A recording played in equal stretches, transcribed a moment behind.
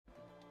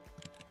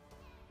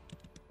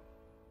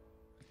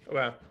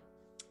Wow.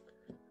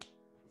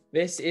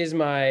 This is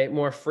my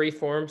more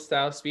free-form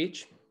style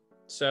speech.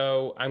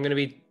 So I'm going to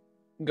be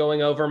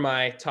going over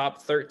my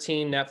top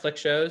 13 Netflix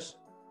shows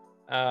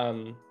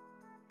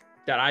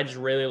that I just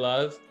really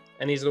love.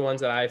 And these are the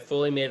ones that I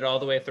fully made it all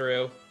the way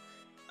through.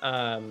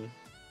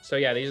 So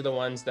yeah, these are the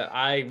ones that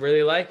I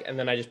really like. And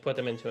then I just put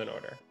them into an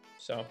order.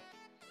 So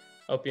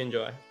hope you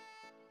enjoy.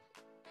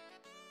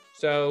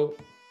 So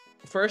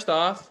first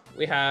off,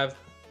 we have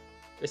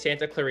the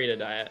Santa Clarita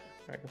Diet.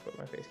 I can put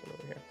my face cam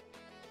over here.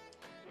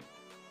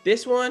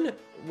 This one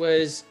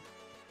was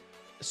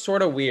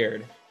sort of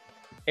weird.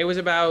 It was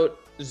about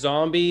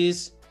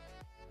zombies.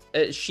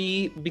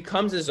 She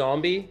becomes a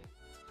zombie,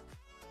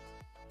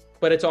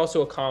 but it's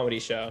also a comedy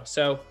show.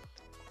 So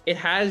it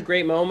has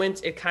great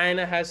moments. It kind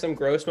of has some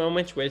gross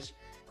moments, which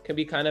can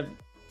be kind of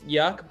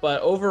yuck.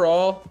 But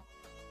overall,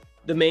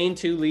 the main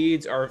two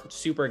leads are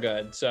super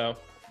good. So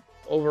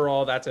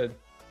overall, that's a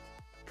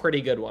pretty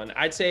good one.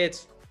 I'd say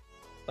it's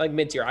like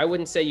mid-tier. I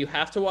wouldn't say you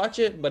have to watch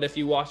it, but if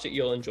you watch it,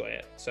 you'll enjoy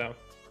it. So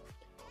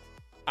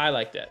I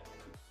liked it.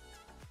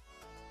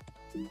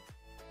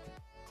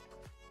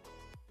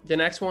 The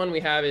next one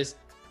we have is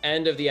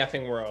End of the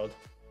Effing World.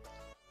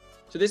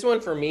 So this one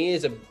for me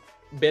is a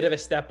bit of a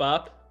step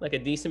up, like a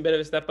decent bit of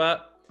a step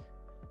up.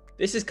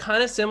 This is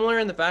kind of similar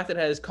in the fact that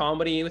it has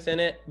comedy within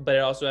it, but it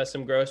also has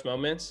some gross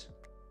moments.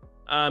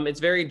 It's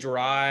very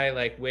dry,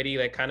 like witty,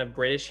 like kind of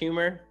British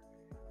humor.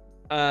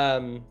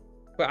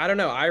 But I don't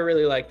know, I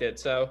really liked it.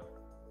 So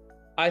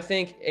I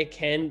think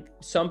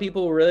some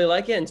people really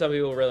like it and some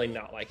people really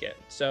not like it.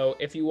 So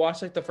if you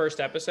watch like the first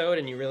episode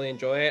and you really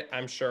enjoy it,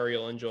 I'm sure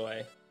you'll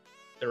enjoy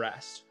the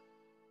rest.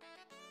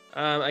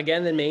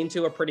 Again, the main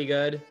two are pretty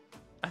good.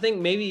 I think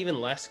maybe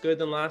even less good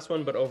than last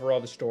one, but overall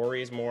the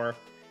story is more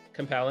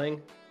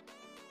compelling.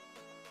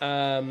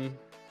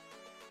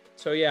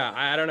 So yeah,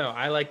 I don't know.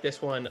 I like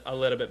this one a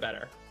little bit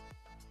better.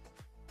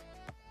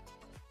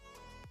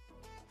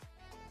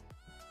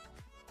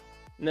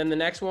 And then the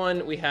next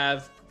one we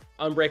have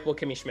Unbreakable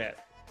Kimmy Schmidt.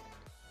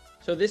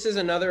 So this is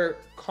another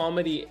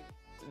comedy.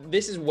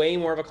 This is way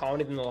more of a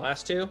comedy than the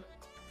last two.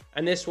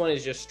 And this one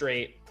is just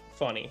straight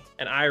funny.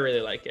 And I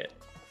really like it.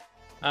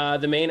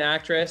 The main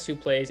actress who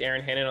plays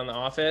Erin Hannon on The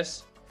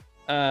Office,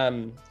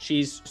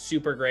 she's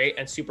super great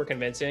and super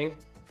convincing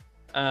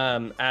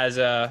as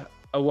a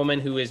woman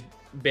who has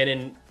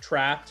been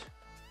trapped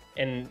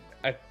in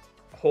a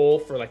hole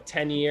for like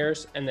 10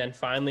 years and then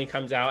finally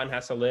comes out and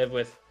has to live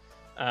with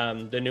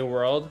the new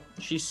world.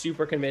 She's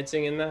super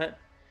convincing in that.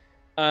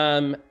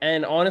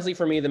 And honestly,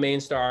 for me, the main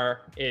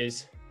star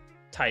is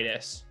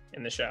Titus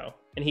in the show,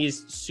 and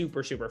he's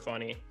super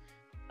funny.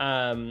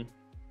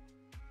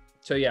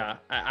 So yeah,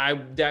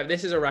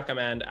 this is a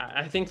recommend.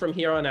 I think from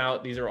here on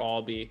out, these are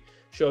all be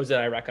shows that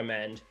I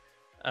recommend.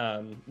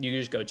 You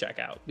just go check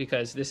out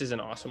because this is an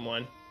awesome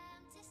one.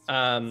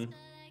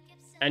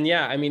 And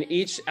yeah, I mean,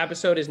 each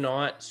episode is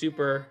not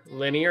super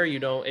linear.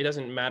 It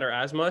doesn't matter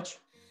as much,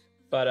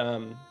 but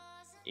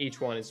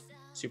each one is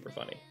super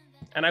funny.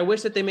 And I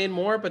wish that they made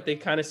more, but they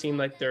kind of seem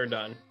like they're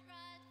done.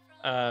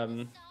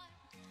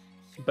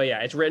 But yeah,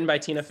 it's written by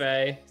Tina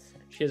Fey.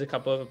 She has a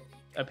couple of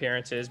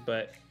appearances,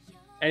 but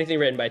anything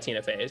written by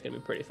Tina Fey is going to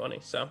be pretty funny.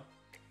 So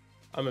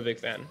I'm a big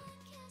fan.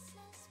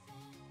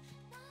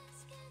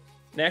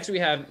 Next, we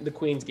have The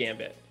Queen's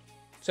Gambit.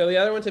 So the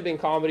other ones have been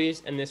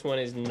comedies, and this one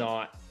is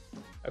not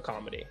a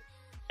comedy.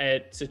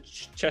 It's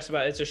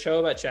a show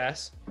about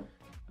chess.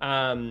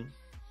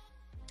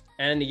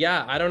 And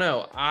yeah, I don't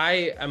know.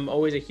 I am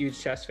always a huge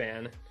chess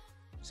fan.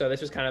 So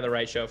this was kind of the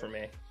right show for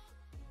me.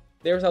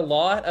 There's a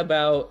lot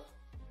about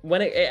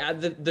when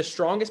the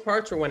strongest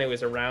parts were when it was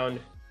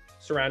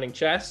surrounding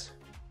chess.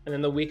 And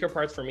then the weaker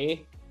parts for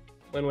me,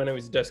 when it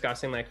was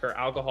discussing like her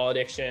alcohol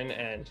addiction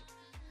and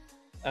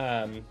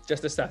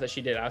just the stuff that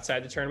she did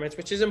outside the tournaments,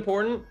 which is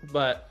important,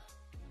 but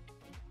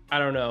I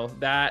don't know,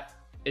 that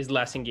is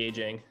less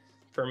engaging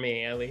for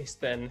me, at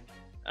least, than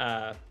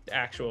the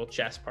actual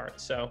chess part.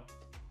 So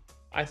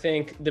I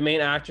think the main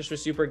actress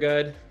was super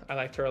good. I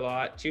liked her a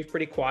lot. She was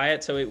pretty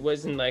quiet, so it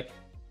wasn't like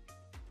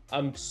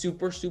a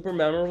super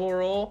memorable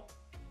role,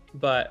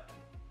 but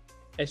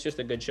it's just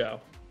a good show.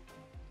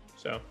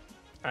 So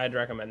I'd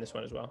recommend this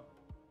one as well.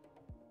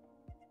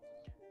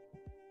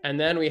 And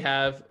then we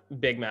have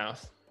Big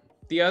Mouth.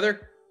 The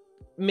other,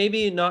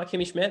 maybe not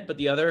Kimmy Schmidt, but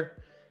the other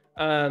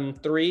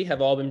three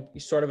have all been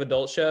sort of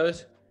adult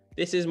shows.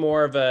 This is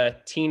more of a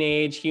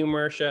teenage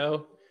humor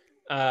show,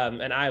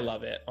 and I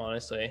love it,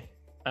 honestly.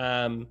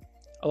 A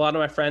lot of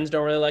my friends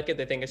don't really like it.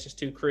 They think it's just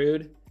too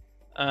crude.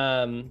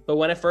 But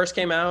when it first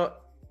came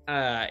out,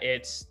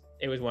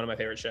 it was one of my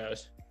favorite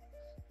shows.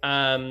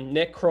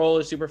 Nick Kroll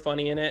is super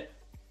funny in it.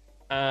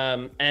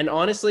 And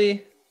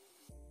honestly,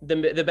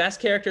 the best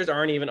characters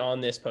aren't even on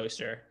this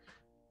poster.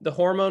 The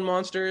hormone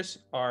monsters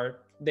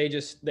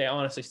they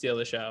honestly steal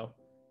the show.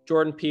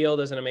 Jordan Peele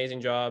does an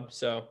amazing job.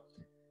 So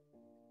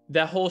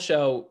that whole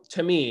show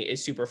to me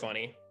is super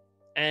funny.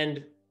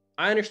 And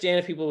I understand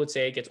if people would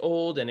say it gets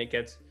old and it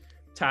gets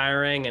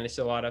tiring and it's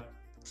a lot of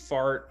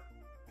fart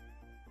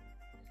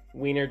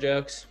wiener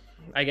jokes.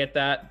 I get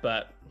that,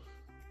 but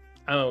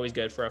I'm always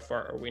good for a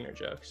fart or wiener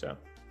joke, so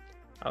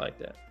I like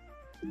that.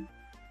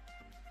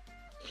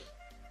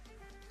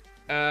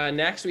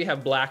 Next, we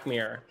have Black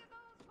Mirror.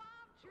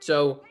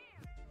 So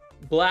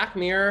Black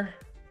Mirror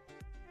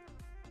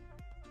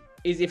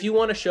is, if you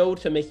want a show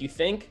to make you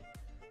think,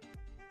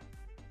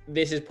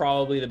 this is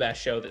probably the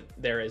best show that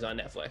there is on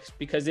Netflix,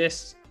 because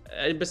this,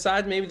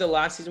 besides maybe the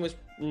last season was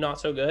not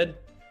so good,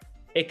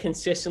 it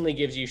consistently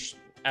gives you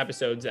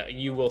episodes that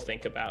you will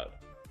think about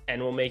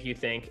and will make you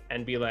think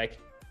and be like,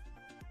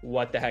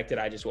 what the heck did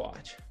I just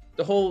watch?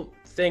 The whole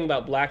thing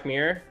about Black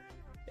Mirror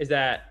is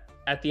that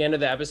at the end of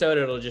the episode,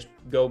 it'll just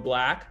go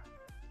black.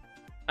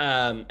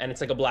 And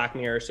it's like a black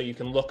mirror, so you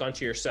can look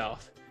onto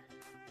yourself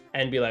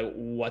and be like,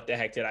 what the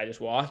heck did I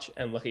just watch?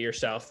 And look at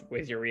yourself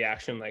with your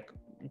reaction like,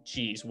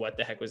 geez, what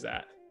the heck was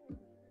that?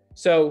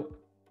 So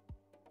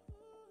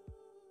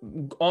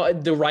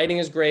the writing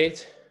is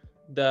great.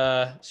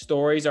 The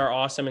stories are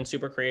awesome and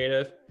super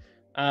creative.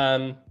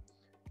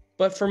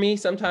 But for me,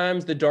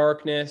 sometimes the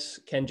darkness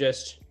can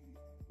just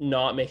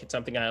not make it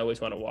something I always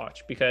want to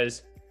watch,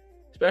 because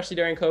especially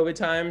during COVID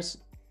times,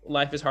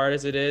 life is hard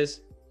as it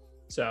is.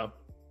 So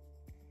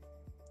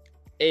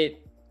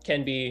it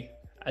can be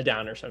a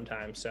downer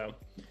sometimes. So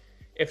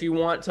if you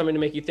want something to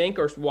make you think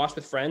or watch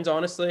with friends,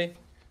 honestly,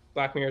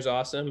 Black Mirror is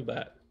awesome.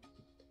 But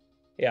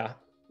yeah,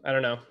 I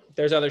don't know.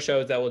 There's other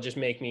shows that will just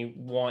make me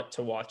want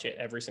to watch it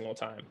every single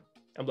time.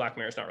 And Black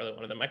Mirror is not really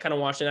one of them. I kind of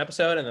watched an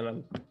episode and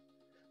then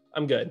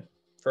I'm good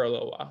for a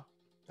little while,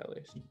 at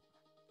least.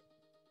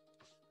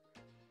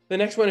 The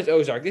next one is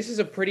Ozark. This is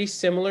a pretty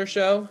similar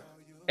show,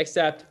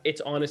 except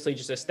it's honestly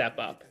just a step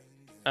up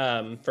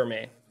for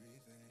me,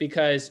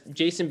 because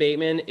Jason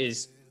Bateman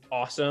is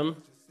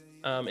awesome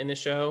in the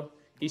show.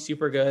 He's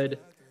super good.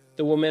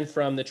 The woman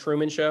from The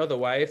Truman Show, the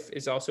wife,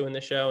 is also in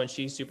the show, and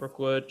she's super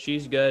good.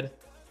 She's good.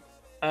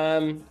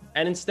 And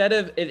instead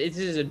of, it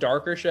is a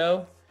darker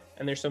show,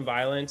 and there's some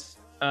violence.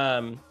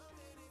 But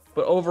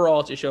overall,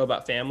 it's a show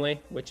about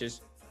family, which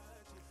is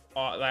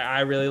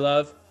I really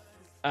love.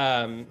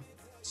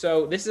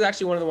 So this is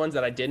actually one of the ones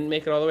that I didn't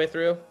make it all the way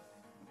through,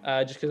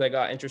 just because I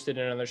got interested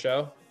in another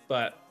show.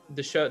 But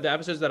the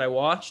episodes that I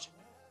watched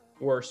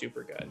were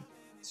super good.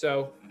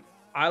 So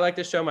I like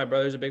this show. My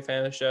brother's a big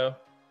fan of the show.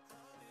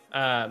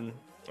 And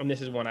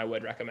this is one I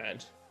would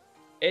recommend.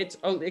 It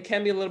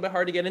can be a little bit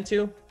hard to get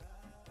into.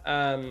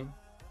 But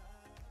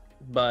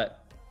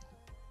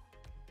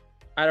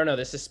I don't know.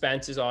 The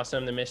suspense is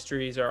awesome. The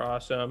mysteries are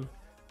awesome.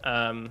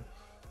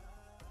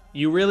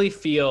 You really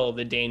feel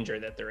the danger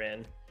that they're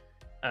in.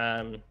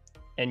 And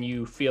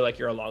you feel like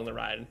you're along the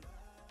ride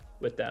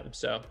with them.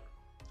 So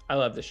I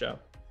love the show.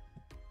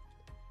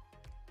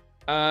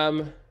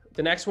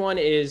 The next one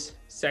is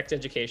Sex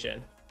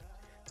Education.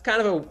 It's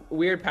kind of a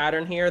weird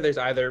pattern here. There's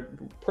either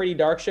pretty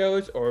dark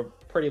shows or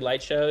pretty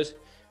light shows.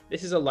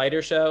 This is a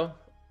lighter show.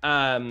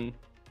 Yeah,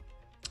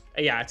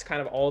 it's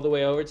kind of all the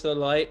way over to the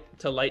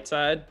light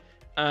side.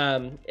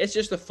 It's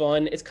just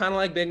it's kind of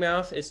like Big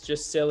Mouth. It's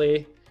just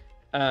silly.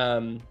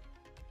 The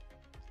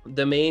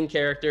main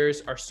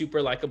characters are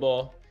super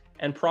likable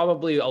and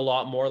probably a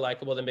lot more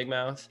likable than Big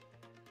Mouth.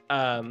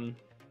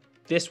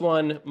 This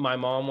one, my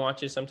mom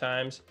watches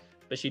sometimes,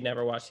 but she'd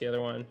never watched the other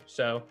one.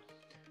 So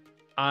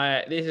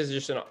this is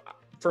just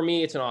for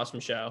me, it's an awesome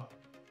show.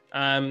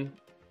 And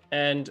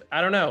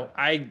I don't know,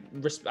 I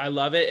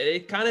love it.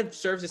 It kind of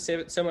serves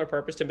a similar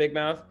purpose to Big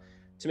Mouth,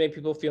 to make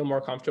people feel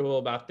more comfortable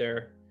about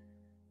their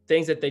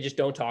things that they just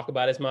don't talk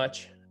about as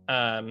much.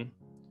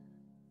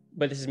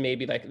 But this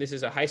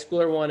is a high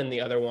schooler one, and the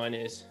other one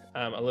is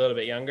a little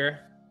bit younger.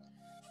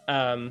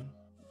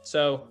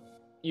 So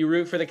you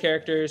root for the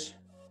characters.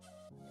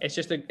 It's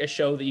just a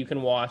show that you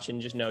can watch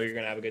and just know you're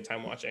going to have a good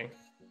time watching.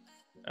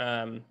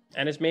 And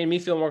it's made me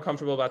feel more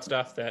comfortable about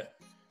stuff that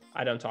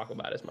I don't talk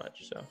about as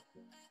much. So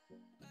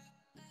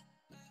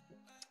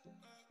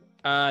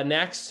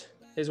next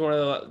is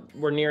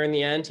we're nearing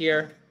the end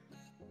here.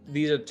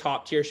 These are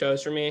top tier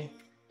shows for me.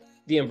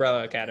 The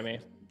Umbrella Academy.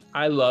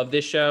 I love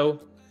this show.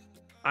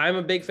 I'm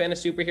a big fan of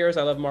superheroes.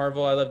 I love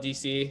Marvel. I love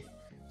DC.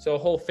 So a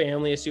whole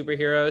family of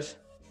superheroes.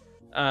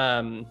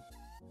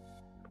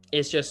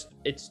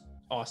 It's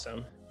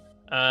awesome.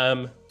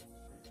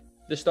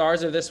 The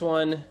stars of this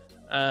one,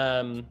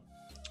 I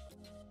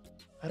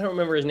don't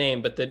remember his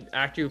name, but the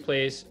actor who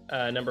plays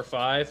number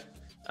 5,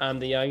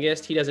 the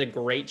youngest, he does a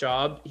great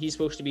job. He's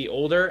supposed to be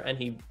older,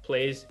 and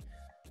plays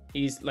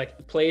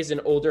an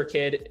older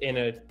kid in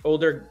an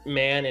older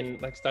man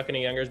and stuck in a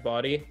younger's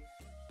body.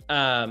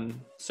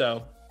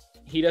 So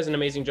he does an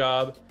amazing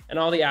job, and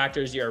all the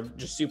actors are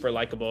just super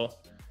likable.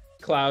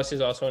 Klaus is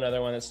also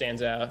another one that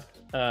stands out.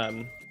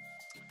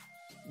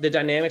 The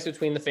dynamics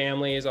between the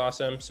family is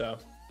awesome. So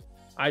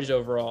I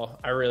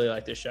really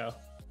like this show.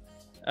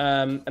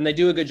 And they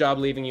do a good job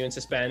leaving you in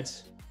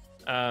suspense,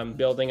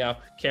 building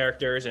up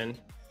characters, and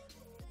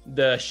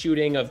the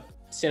shooting of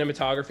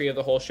cinematography of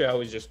the whole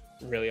show is just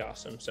really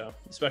awesome. So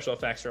the special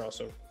effects are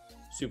also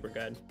super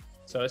good.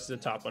 So this is the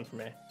top one for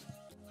me.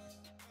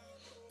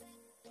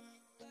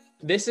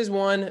 This is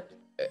one,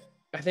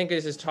 I think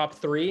this is top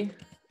 3.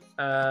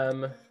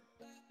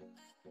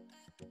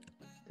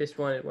 This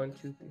one, 1,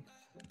 2, 3,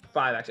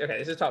 5 actually. Okay,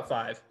 this is top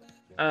 5.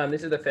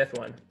 This is the 5th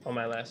one on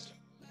my list.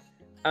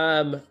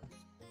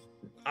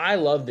 I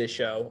love this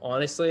show,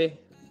 honestly.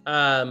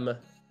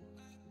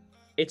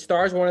 It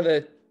stars one of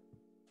the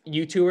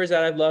YouTubers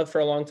that I've loved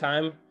for a long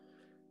time.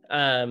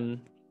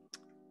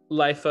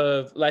 Life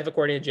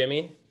According to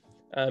Jimmy,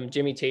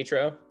 Jimmy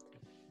Tatro.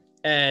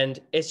 And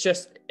it's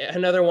just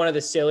another one of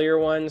the sillier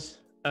ones.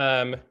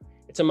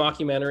 It's a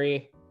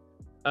mockumentary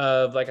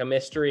of like a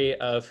mystery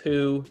of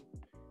who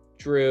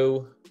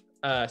drew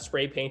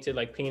spray painted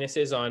like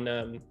penises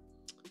on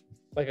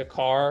like a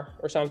car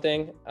or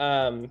something.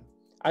 I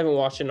haven't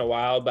watched it in a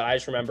while, but I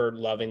just remember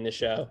loving the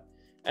show.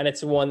 And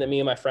it's one that me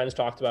and my friends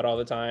talked about all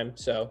the time.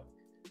 So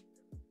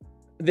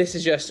this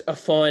is just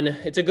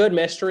it's a good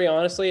mystery,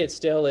 honestly. It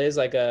still is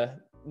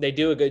they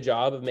do a good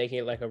job of making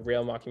it like a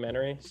real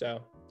mockumentary.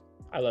 So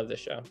I love this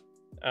show.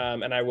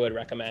 And I would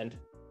recommend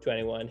to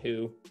anyone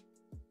who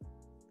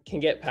can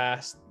get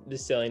past the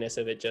silliness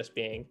of it just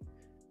being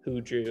who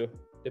drew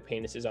the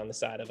penises on the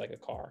side of like a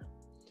car.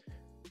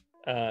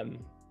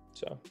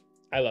 So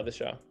I love the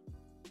show.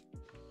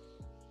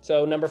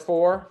 So number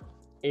 4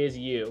 is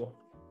You.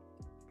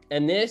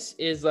 And this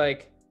is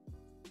like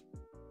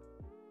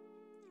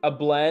a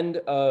blend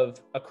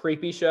of a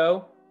creepy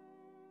show,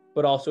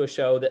 but also a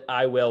show that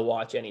I will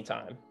watch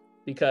anytime,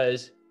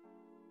 because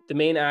the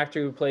main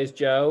actor who plays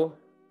Joe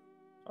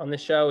on the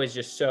show is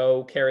just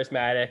so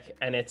charismatic,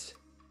 and it's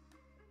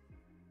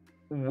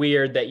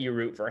weird that you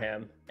root for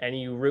him, and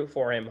you root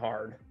for him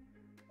hard.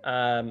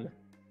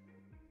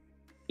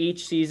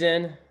 Each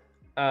season,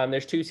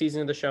 there's 2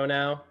 seasons of the show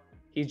now.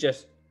 He's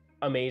just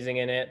amazing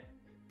in it.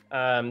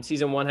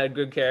 Season 1 had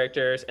good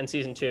characters, and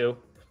season 2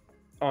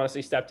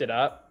 honestly stepped it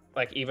up,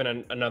 like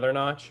even another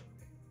notch.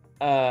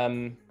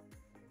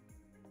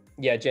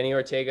 Jenny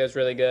Ortega is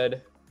really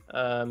good.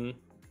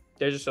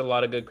 There's just a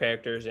lot of good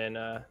characters in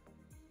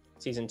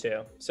season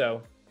 2.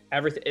 So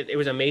it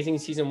was amazing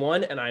season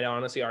 1, and I'd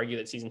honestly argue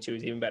that season 2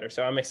 is even better.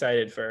 So I'm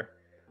excited for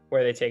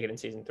where they take it in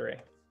season 3.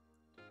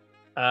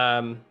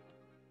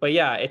 But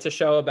yeah, it's a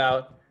show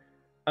about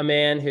a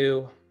man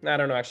who, I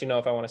don't actually know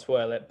if I want to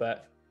spoil it,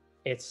 but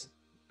it's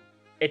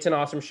an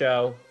awesome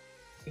show.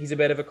 He's a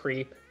bit of a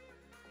creep,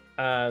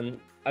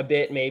 a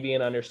bit maybe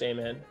an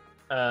understatement.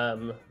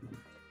 But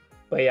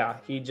yeah,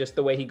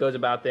 the way he goes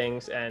about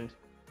things and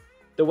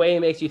the way he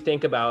makes you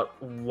think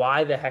about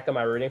why the heck am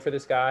I rooting for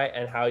this guy,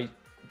 and how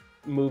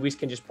movies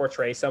can just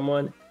portray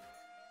someone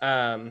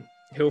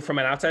who from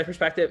an outside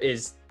perspective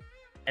is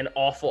an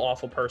awful,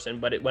 awful person.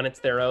 But when it's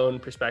their own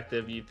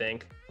perspective, you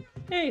think,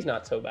 hey, he's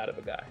not so bad of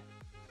a guy.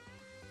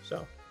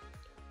 So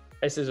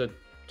this is a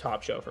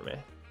top show for me.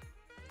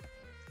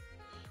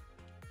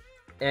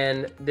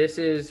 And this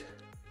is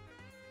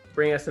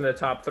bringing us into the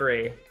top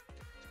 3,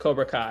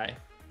 Cobra Kai.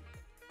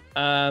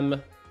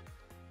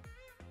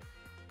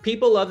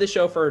 People love this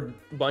show for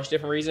a bunch of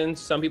different reasons.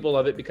 Some people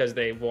love it because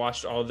they've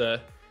watched all the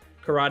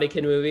Karate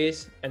Kid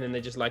movies and then they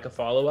just like a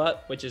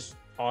follow-up, which is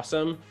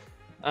awesome.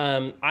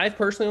 I've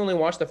personally only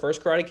watched the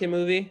first Karate Kid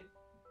movie,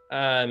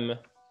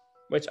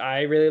 which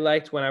I really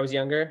liked when I was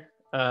younger.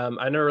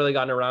 I've never really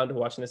gotten around to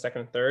watching the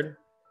second and third.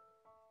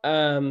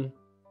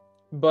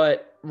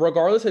 But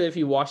regardless of if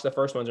you watch the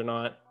first ones or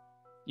not,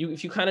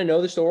 if you kind of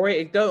know the story,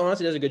 it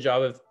honestly does a good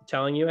job of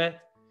telling you it.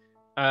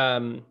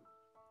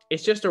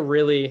 It's just a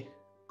really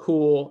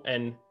cool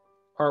and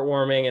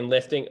heartwarming and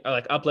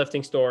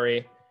uplifting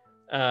story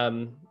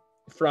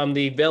from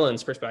the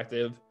villain's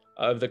perspective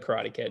of the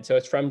Karate Kid. So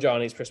it's from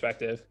Johnny's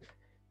perspective,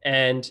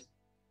 and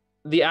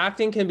the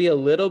acting can be a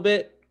little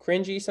bit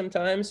cringy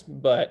sometimes,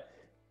 but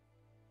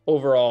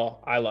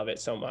overall, I love it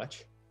so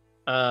much.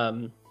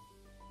 The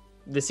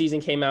season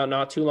came out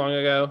not too long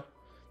ago,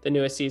 the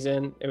newest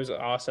season. It was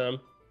awesome.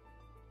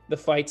 The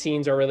fight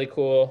scenes are really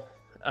cool.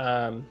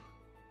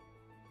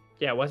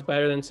 What's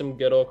better than some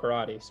good old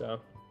karate? So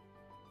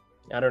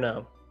I don't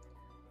know.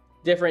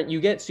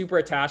 You get super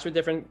attached with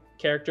different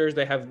characters.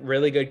 They have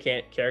really good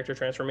character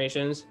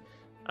transformations,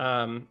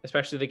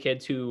 especially the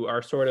kids who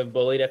are sort of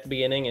bullied at the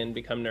beginning and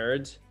become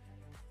nerds,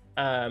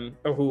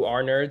 or who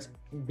are nerds,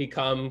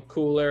 become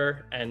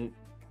cooler and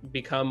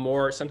become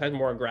sometimes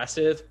more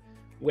aggressive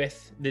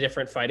with the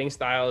different fighting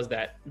styles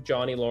that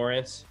Johnny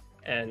Lawrence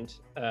and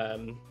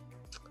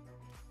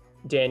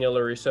Daniel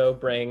LaRusso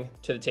bring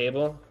to the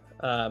table.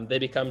 They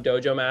become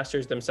dojo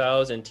masters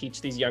themselves and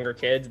teach these younger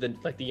kids, the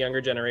younger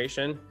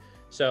generation.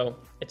 So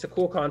it's a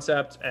cool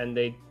concept and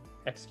they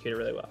execute it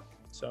really well.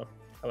 So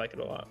I like it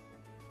a lot.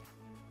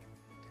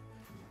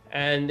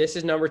 And this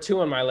is number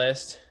 2 on my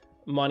list,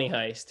 Money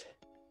Heist.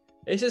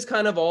 This is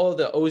kind of all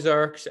the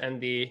Ozarks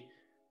and the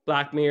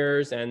Black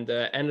Mirrors and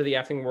the End of the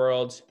Effing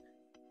World,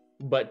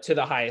 but to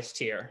the highest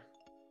tier.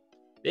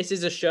 This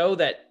is a show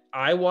that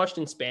I watched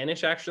in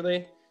Spanish,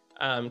 actually.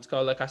 It's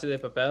called La Casa de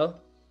Papel.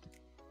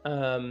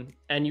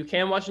 And you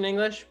can watch in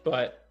English,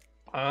 but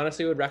I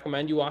honestly would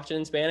recommend you watch it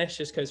in Spanish,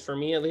 just because for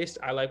me, at least,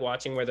 I like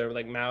watching where their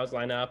mouths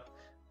line up.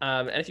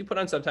 And if you put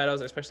on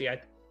subtitles, especially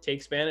I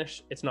take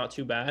Spanish, it's not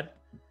too bad.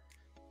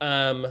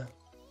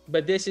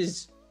 But this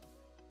is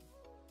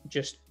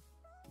just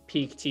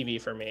peak TV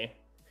for me.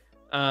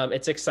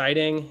 It's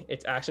exciting,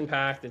 it's action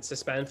packed, it's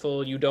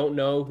suspenseful. You don't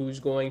know who's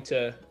going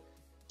to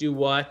do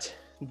what.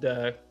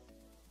 The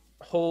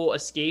whole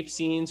escape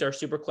scenes are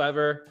super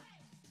clever.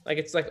 Like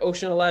it's like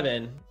Ocean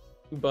 11,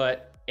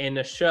 but in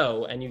a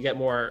show, and you get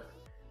more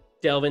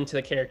delve into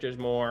the characters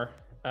more.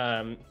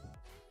 And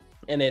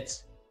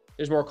there's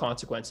more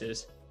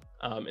consequences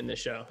in this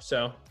show.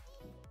 So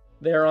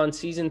they're on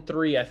season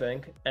 3, I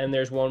think, and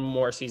there's one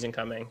more season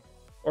coming.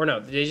 Or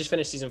no, they just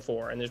finished season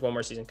 4, and there's one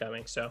more season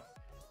coming. So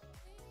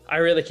I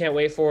really can't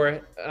wait for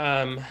it.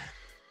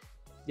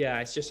 Yeah,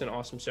 it's just an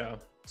awesome show.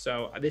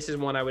 So this is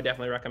one I would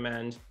definitely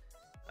recommend.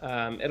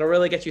 It'll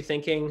really get you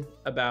thinking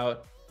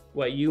about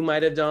what you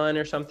might have done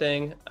or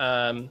something,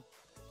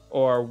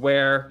 or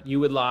where you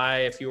would lie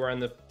if you were on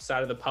the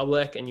side of the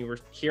public and you were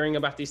hearing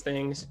about these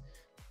things.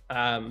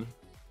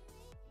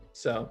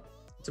 So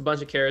it's a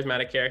bunch of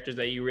charismatic characters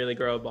that you really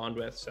grow a bond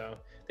with. So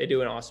they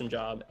do an awesome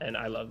job, and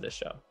I love this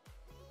show.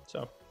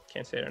 So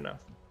can't say it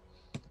enough.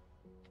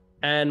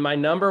 And my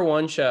number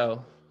 1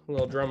 show, a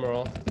little drum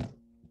roll,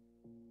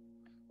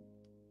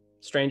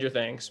 Stranger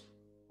Things.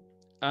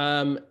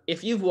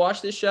 If you've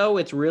watched this show,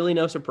 it's really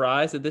no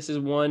surprise that this is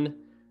one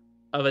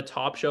of a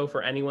top show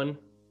for anyone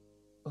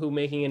who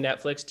making a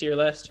Netflix tier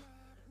list.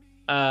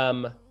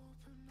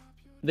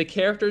 The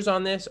characters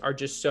on this are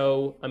just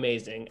so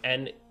amazing.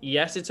 And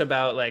yes, it's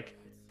about like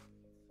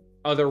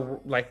other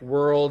like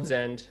worlds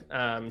and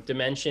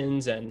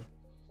dimensions and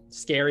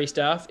scary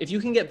stuff. If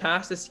you can get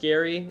past the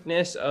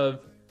scariness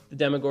of the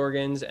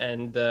Demogorgons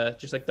and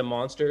just like the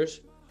monsters,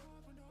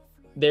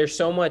 there's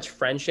so much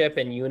friendship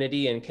and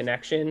unity and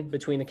connection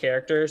between the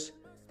characters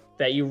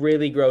that you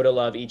really grow to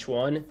love each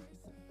one.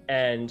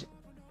 And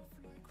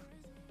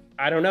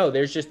I don't know,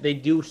 they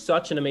do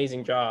such an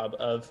amazing job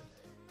of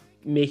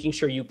making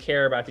sure you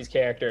care about these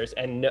characters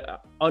and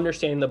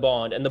understanding the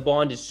bond. And the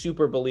bond is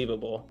super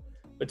believable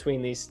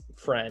between these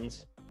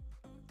friends.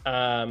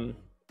 And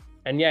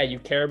yeah, you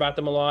care about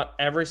them a lot.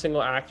 Every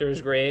single actor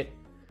is great.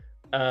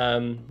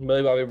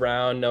 Millie Bobby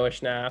Brown, Noah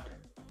Schnapp.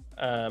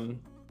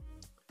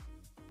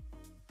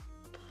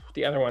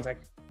 The other ones, I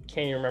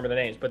can't even remember the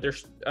names, but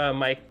there's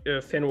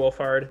Finn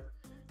Wolfhard.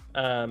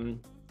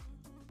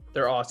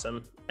 They're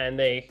awesome.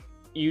 And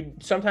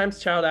sometimes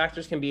child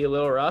actors can be a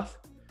little rough.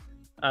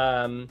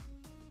 And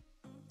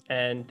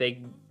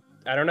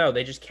I don't know,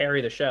 they just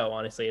carry the show,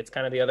 honestly. It's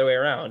kind of the other way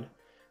around.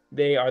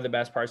 They are the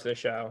best parts of the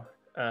show.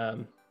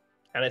 And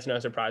it's no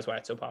surprise why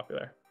it's so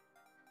popular.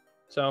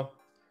 So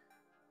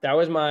that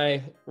was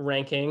my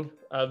ranking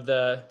of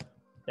the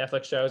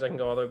Netflix shows. I can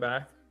go all the way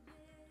back.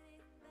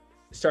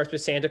 Starts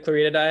with Santa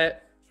Clarita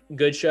Diet.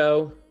 Good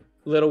show.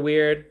 Little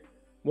weird.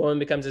 Woman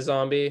becomes a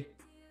zombie.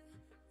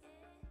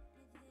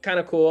 Kind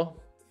of cool.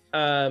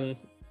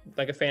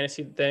 Like a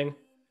fantasy thing.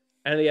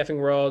 End of the Effing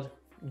World.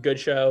 Good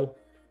show.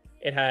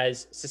 It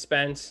has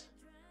suspense,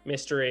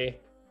 mystery,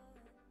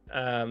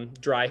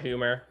 dry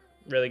humor.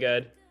 Really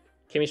good.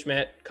 Kimmy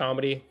Schmidt,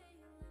 comedy.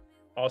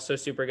 Also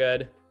super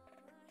good.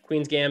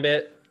 Queen's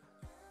Gambit.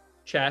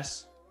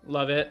 Chess.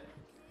 Love it.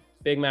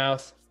 Big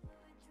Mouth.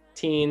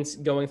 Teens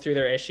going through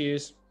their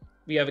issues.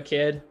 If you have a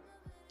kid,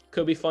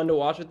 could be fun to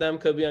watch with them,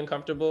 could be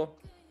uncomfortable.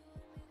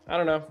 I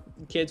don't know.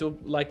 Kids will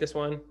like this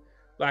one.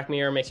 Black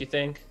Mirror makes you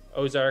think.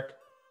 Ozark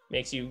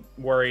makes you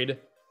worried.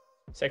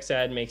 Sex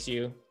Ed makes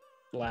you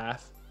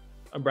laugh.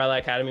 Umbrella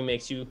Academy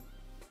makes you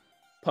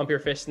pump your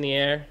fists in the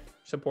air,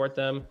 support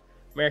them.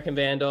 American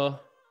Vandal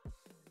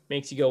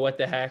makes you go, what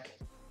the heck?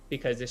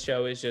 Because this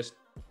show is just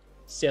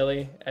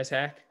silly as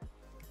heck.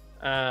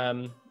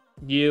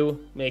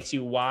 You makes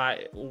you,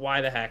 why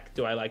the heck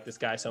do I like this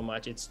guy so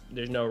much?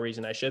 There's no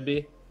reason I should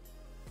be.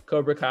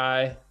 Cobra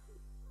Kai,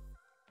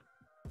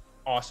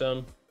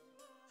 awesome.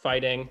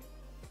 Fighting,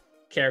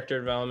 character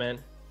development,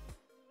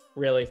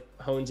 really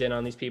hones in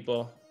on these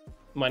people.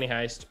 Money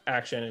Heist,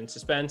 action and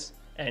suspense,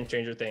 and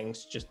Stranger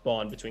Things, just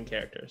bond between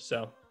characters.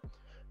 So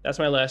that's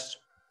my list.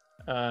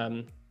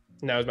 And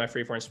that was my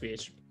freeform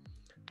speech.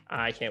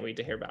 I can't wait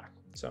to hear back.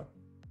 So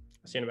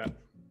see you in a bit.